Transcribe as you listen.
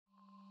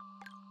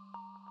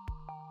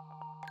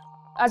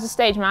As a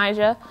stage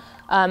manager,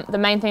 the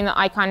main thing that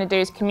I kind of do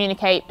is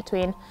communicate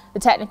between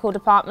the technical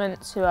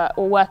departments who are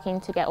all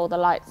working to get all the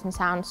lights and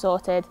sound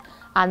sorted,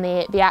 and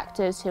the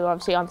actors who are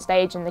obviously on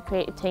stage and the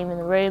creative team in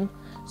the room,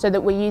 so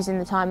that we're using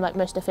the time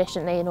most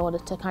efficiently in order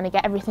to kind of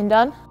get everything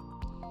done.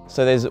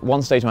 So there's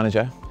one stage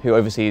manager who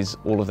oversees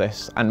all of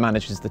this and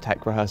manages the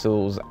tech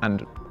rehearsals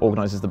and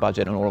organises the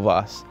budget and all of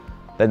us.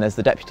 Then there's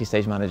the deputy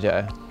stage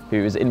manager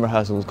who is in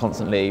rehearsals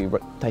constantly,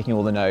 taking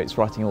all the notes,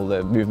 writing all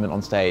the movement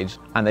on stage,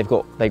 and they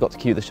got to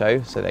cue the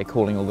show, so they're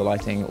calling all the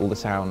lighting, all the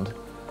sound.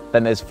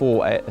 Then there's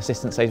 4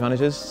 assistant stage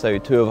managers, so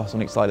 2 of us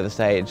on each side of the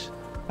stage,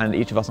 and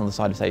each of us on the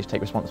side of the stage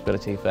take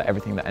responsibility for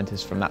everything that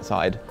enters from that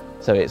side,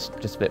 so it's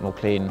just a bit more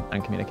clean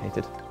and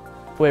communicated.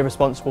 We're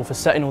responsible for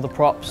setting all the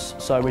props,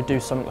 so we do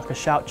something like a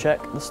shout check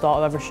at the start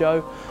of every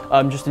show,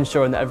 just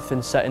ensuring that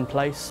everything's set in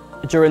place.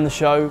 During the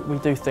show, we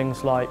do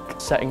things like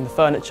setting the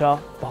furniture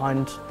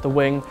behind the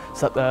wing,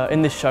 so that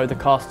in this show the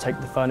cast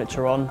take the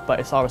furniture on, but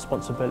it's our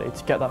responsibility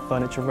to get that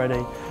furniture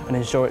ready and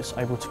ensure it's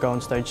able to go on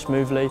stage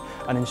smoothly,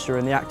 and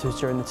ensuring the actors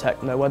during the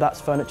tech know where that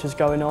furniture's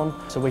going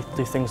on. So we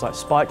do things like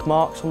spike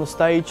marks on the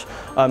stage,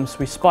 so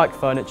we spike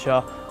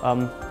furniture,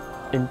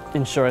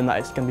 ensuring that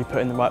it's going to be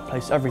put in the right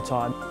place every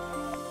time.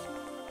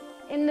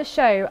 In the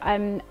show,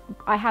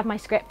 I have my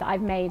script that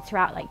I've made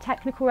throughout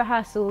technical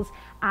rehearsals,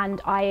 and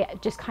I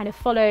just kind of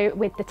follow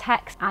with the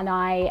text and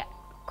I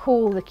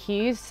call the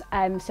cues,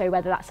 so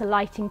whether that's a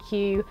lighting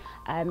cue,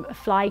 a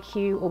fly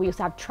cue, or we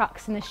also have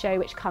trucks in the show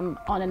which come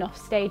on and off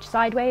stage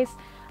sideways.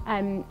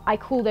 I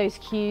call those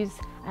cues,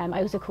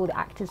 I also call the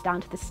actors down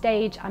to the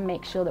stage and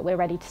make sure that we're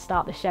ready to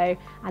start the show,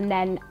 and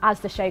then as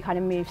the show kind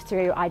of moves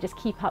through, I just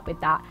keep up with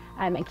that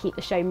and keep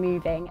the show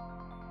moving.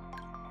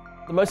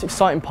 The most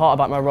exciting part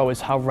about my role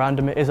is how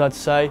random it is, I'd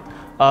say.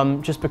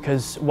 Just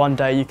because one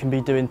day you can be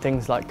doing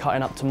things like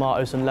cutting up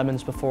tomatoes and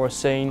lemons before a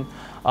scene,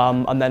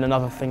 and then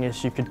another thing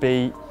is you could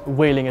be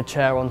wheeling a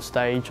chair on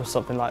stage or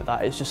something like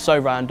that. It's just so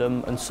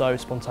random and so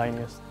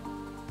spontaneous.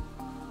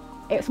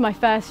 It was my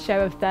first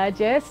show of 3rd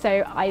year,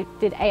 so I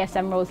did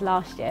ASM roles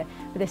last year,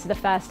 but this is the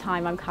first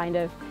time I'm kind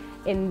of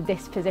in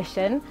this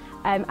position,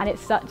 and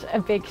it's such a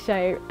big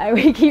show.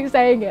 We keep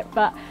saying it,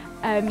 but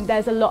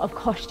there's a lot of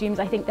costumes.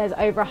 I think there's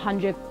over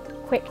 100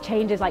 quick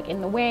changes in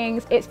the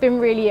wings. It's been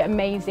really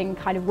amazing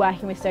kind of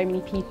working with so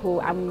many people,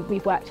 and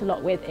we've worked a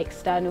lot with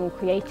external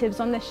creatives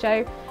on this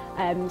show,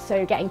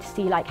 so getting to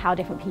see how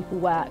different people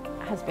work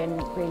has been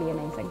really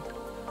amazing.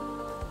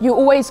 You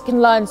always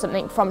can learn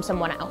something from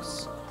someone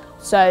else,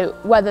 so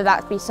whether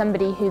that be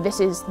somebody who this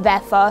is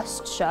their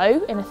first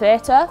show in a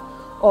theatre,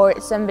 or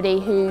it's somebody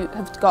who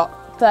have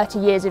got 30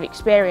 years of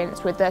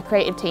experience with the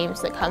creative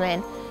teams that come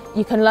in,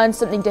 you can learn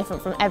something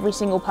different from every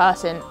single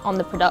person on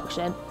the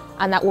production,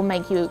 and that will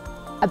make you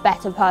a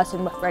better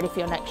person ready for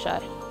your next show.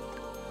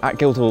 At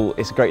Guildhall,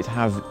 it's great to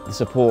have the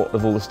support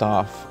of all the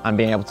staff and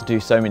being able to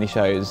do so many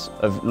shows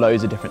of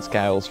loads of different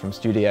scales, from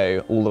studio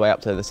all the way up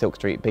to the Silk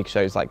Street big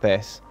shows like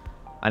this.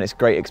 And it's a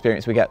great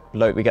experience. We get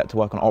to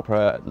work on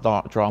opera,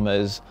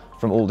 dramas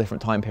from all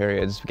different time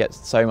periods. We get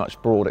so much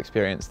broad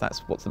experience. That's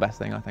what's the best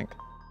thing, I think.